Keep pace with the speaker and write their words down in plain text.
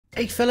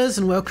Hey fellas,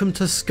 and welcome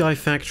to Sky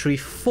Factory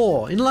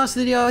 4. In the last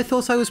video I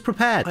thought I was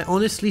prepared. I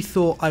honestly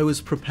thought I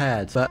was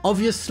prepared, but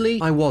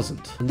obviously I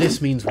wasn't. And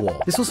this means war.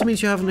 This also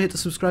means you haven't hit the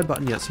subscribe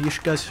button yet, so you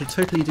guys should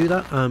totally do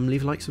that.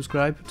 Leave a like,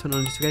 subscribe, turn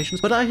on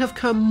notifications. But I have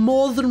come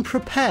more than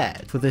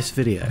prepared for this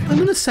video. I'm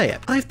gonna say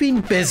it. I've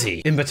been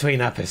busy in between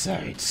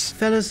episodes.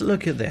 Fellas,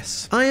 look at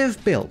this. I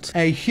have built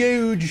a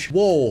huge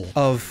wall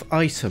of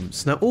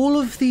items. Now all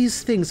of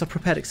these things are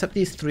prepared except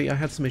these three. I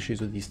had some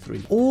issues with these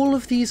three. All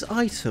of these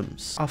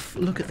items are,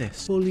 look at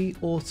this, fully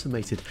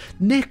automated.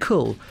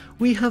 Nickel,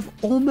 we have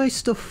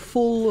almost a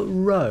full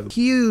row.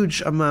 Huge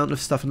amount of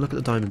stuff, and look at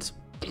the diamonds.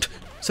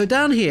 So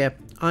down here,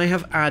 I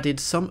have added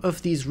some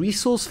of these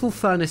resourceful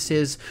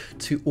furnaces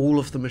to all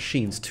of the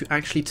machines to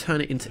actually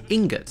turn it into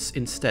ingots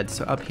instead.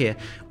 So up here,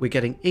 we're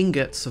getting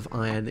ingots of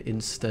iron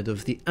instead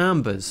of the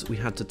ambers we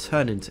had to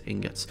turn into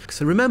ingots.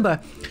 So remember,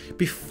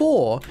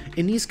 before,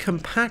 in these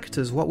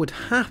compactors, what would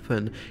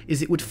happen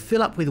is it would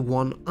fill up with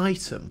one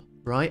item,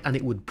 right? And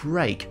it would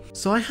break.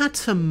 So I had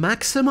to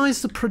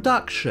maximize the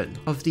production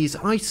of these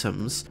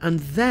items, and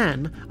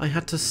then I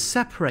had to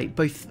separate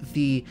both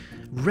the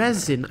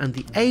resin and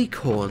the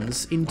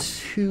acorns in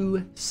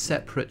two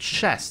separate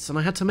chests. And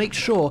I had to make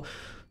sure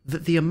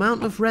that the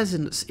amount of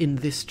resin that's in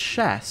this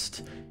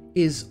chest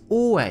is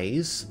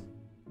always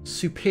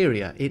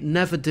superior. It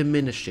never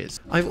diminishes.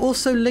 I've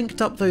also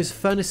linked up those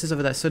furnaces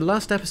over there. So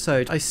last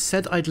episode I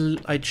said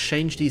I'd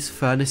change these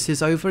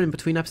furnaces over in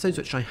between episodes,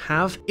 which I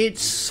have.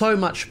 It's so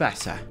much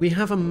better. We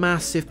have a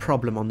massive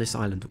problem on this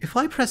island. If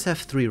I press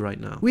F3 right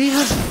now, we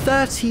have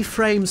 30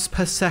 frames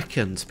per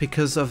second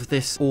because of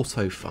this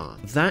auto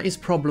farm. That is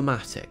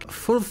problematic.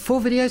 For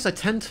videos, I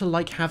tend to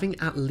like having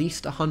at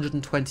least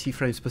 120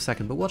 frames per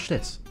second, but watch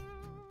this.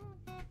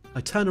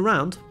 I turn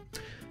around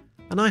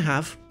and I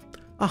have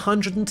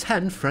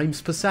 110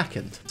 frames per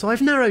second. So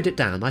I've narrowed it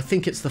down. I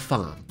think it's the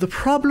farm. The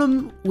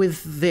problem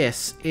with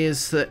this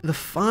is that the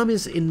farm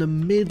is in the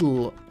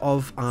middle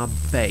of our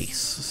base.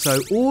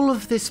 So all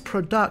of this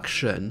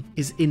production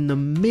is in the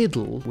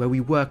middle where we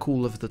work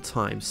all of the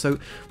time. So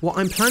what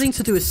I'm planning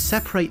to do is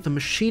separate the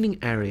machining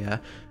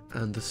area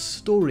and the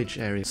storage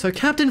area. So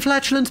Captain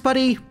Flatulence,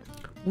 buddy,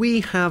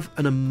 we have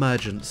an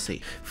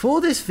emergency.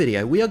 For this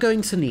video, we are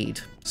going to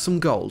need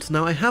some gold.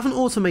 Now, I haven't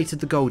automated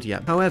the gold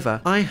yet.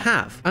 However, I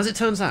have, as it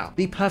turns out,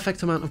 the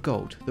perfect amount of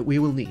gold that we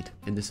will need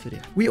in this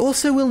video. We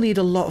also will need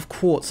a lot of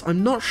quartz.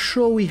 I'm not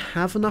sure we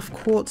have enough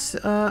quartz.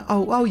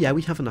 Oh yeah,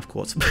 we have enough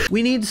quartz.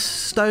 We need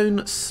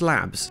stone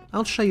slabs.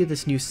 I'll show you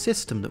this new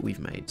system that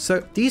we've made.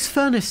 So these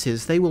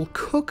furnaces, they will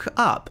cook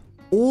up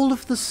all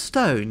of the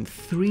stone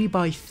 3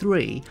 by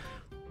 3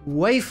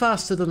 way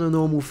faster than a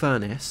normal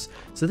furnace.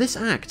 So this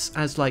acts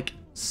as like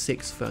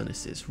 6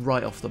 furnaces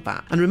right off the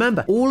bat. And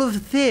remember, all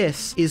of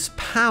this is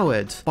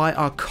powered by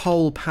our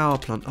coal power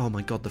plant. Oh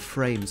my god, the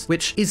frames,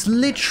 which is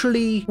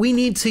literally, we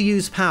need to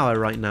use power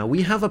right now.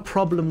 We have a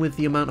problem with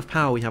the amount of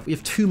power we have. We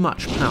have too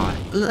much power.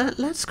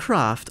 Let's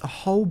craft a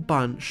whole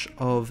bunch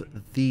of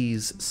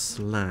these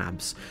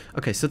slabs.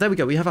 Okay, so there we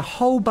go. We have a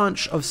whole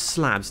bunch of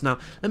slabs. Now,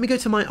 let me go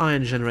to my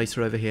iron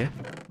generator over here.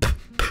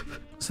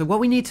 So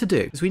what we need to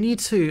do is we need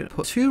to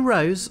put 2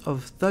 rows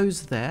of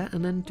those there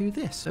and then do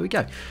this. There we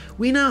go.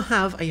 We now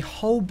have a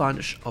whole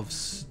bunch of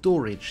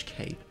storage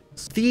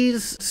cables.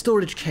 These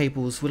storage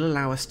cables will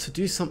allow us to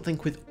do something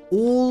with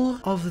all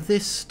of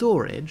this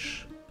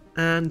storage,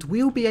 and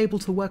we'll be able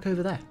to work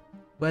over there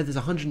where there's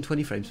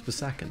 120 frames per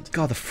second.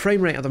 God, the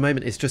frame rate at the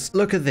moment is just,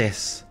 look at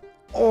this.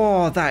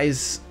 Oh, that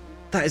is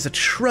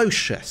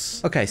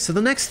atrocious. Okay, so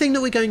the next thing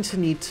that we're going to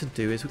need to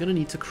do is we're going to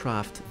need to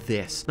craft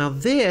this. Now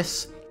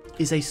this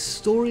is a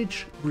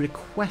storage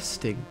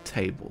requesting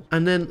table.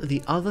 And then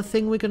the other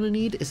thing we're going to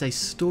need is a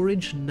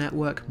storage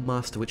network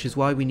master, which is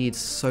why we need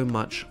so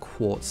much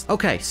quartz.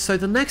 Okay, so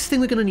the next thing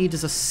we're going to need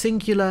is a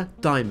singular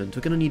diamond.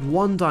 We're going to need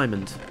 1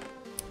 diamond.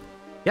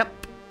 Yep,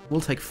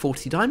 we'll take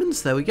 40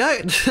 diamonds. There we go.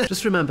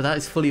 Just remember that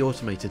is fully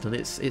automated and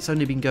it's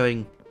only been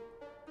going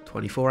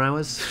 24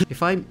 hours.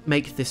 If I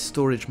make this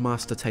storage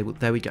master table,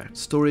 there we go.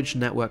 Storage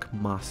network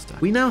master.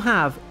 We now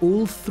have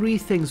all 3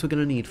 things we're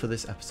going to need for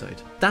this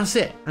episode. That's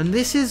it. And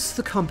this is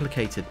the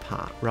complicated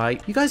part,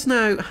 right? You guys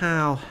know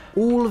how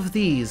all of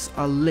these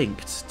are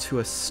linked to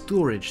a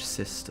storage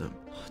system.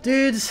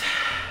 Dudes,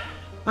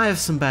 I have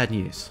some bad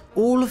news.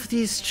 All of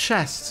these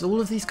chests, all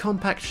of these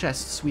compact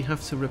chests, we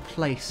have to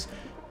replace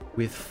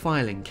with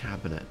filing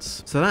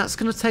cabinets. So that's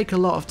going to take a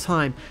lot of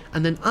time.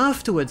 And then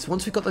afterwards,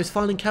 once we've got those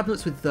filing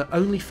cabinets with the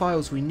only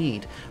files we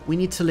need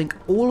to link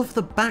all of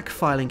the back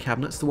filing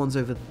cabinets, the ones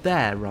over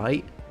there,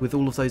 right, with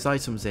all of those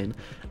items in,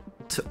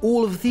 to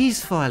all of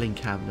these filing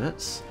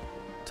cabinets,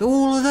 to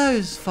all of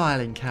those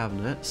filing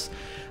cabinets,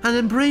 and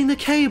then bring the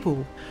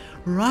cable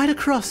right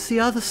across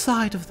the other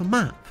side of the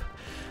map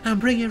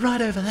and bring it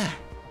right over there.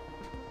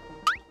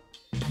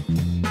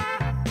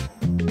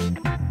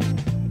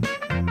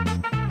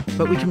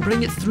 But we can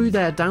bring it through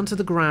there down to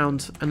the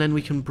ground, and then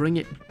we can bring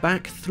it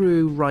back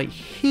through right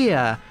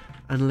here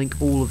and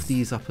link all of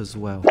these up as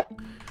well.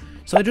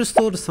 So I just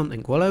thought of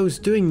something. While I was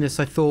doing this,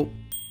 I thought,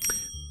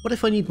 what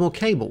if I need more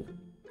cable?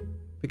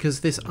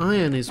 Because this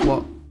iron is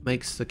what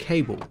makes the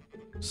cable.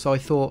 So I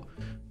thought,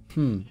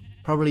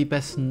 probably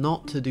best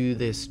not to do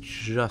this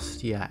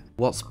just yet.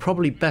 What's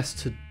probably best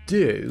to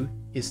do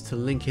is to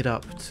link it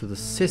up to the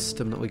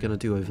system that we're going to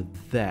do over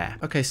there.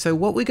 Okay, so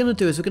what we're going to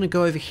do is we're going to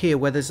go over here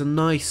where there's a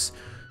nice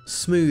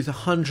smooth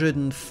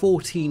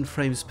 114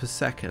 frames per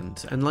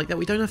second, and like that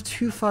we don't have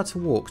too far to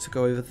walk to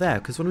go over there,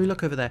 because when we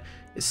look over there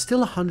it's still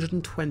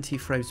 120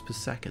 frames per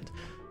second.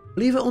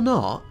 Believe it or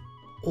not,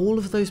 all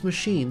of those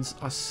machines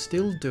are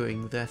still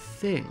doing their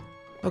thing.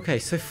 Okay,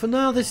 so for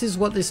now this is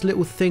what this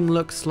little thing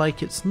looks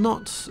like. It's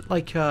not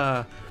like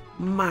a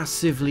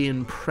massively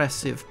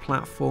impressive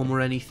platform or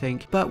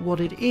anything, but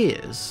what it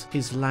is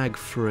lag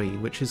free,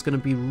 which is going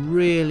to be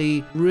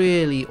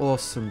really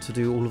awesome to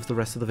do all of the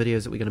rest of the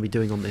videos that we're going to be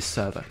doing on this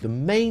server. The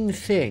main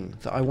thing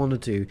that I want to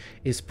do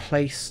is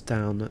place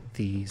down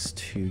these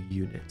 2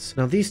 units.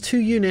 Now these 2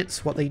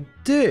 units, what they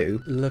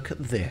do, look at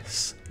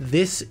this.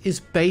 This is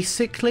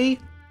basically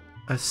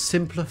a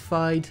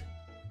simplified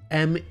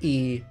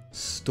ME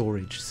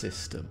storage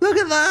system. Look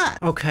at that!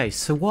 Okay,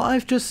 so what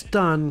I've just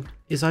done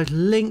is I've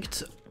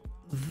linked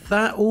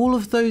all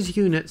of those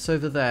units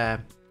over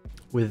there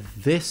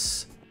with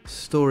this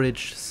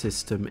storage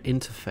system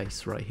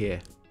interface right here.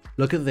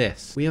 Look at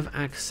this. We have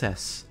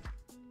access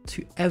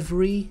to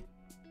every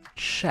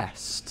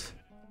chest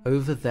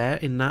over there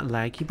in that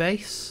laggy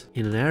base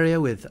in an area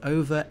with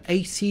over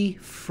 80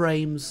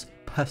 frames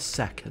per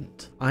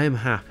second. I am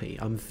happy.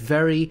 I'm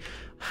very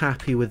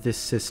happy with this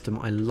system.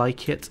 I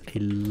like it a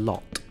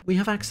lot. We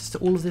have access to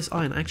all of this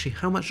iron. Actually,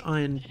 how much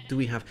iron do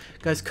we have?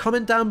 Guys,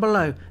 comment down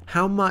below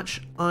how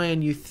much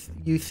iron you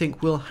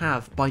think we'll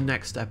have by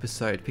next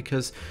episode,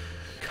 because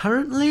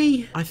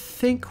currently I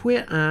think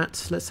we're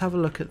at, let's have a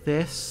look at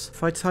this.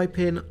 If I type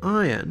in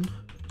iron,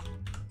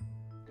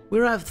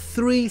 we're at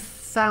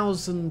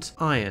 3,000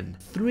 iron.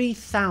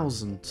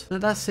 3,000.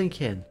 Let that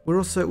sink in.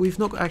 We've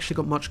not actually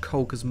got much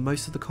coal because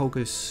most of the coal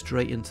goes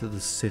straight into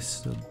the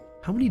system.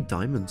 How many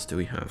diamonds do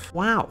we have?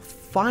 Wow,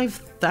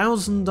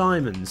 5,000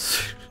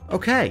 diamonds.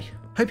 Okay,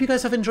 hope you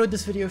guys have enjoyed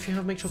this video. If you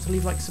have, make sure to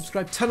leave a like,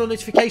 subscribe, turn on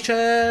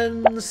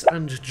notifications,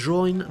 and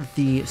join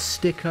the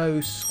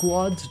Sticko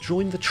squad.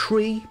 Join the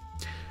tree.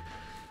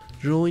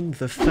 Join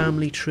the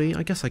family tree.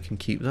 I guess I can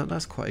keep that.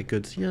 That's quite a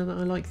good... Yeah,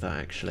 I like that,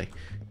 actually.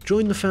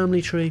 Join the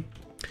family tree.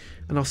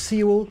 And I'll see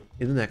you all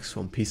in the next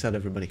one. Peace out,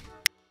 everybody.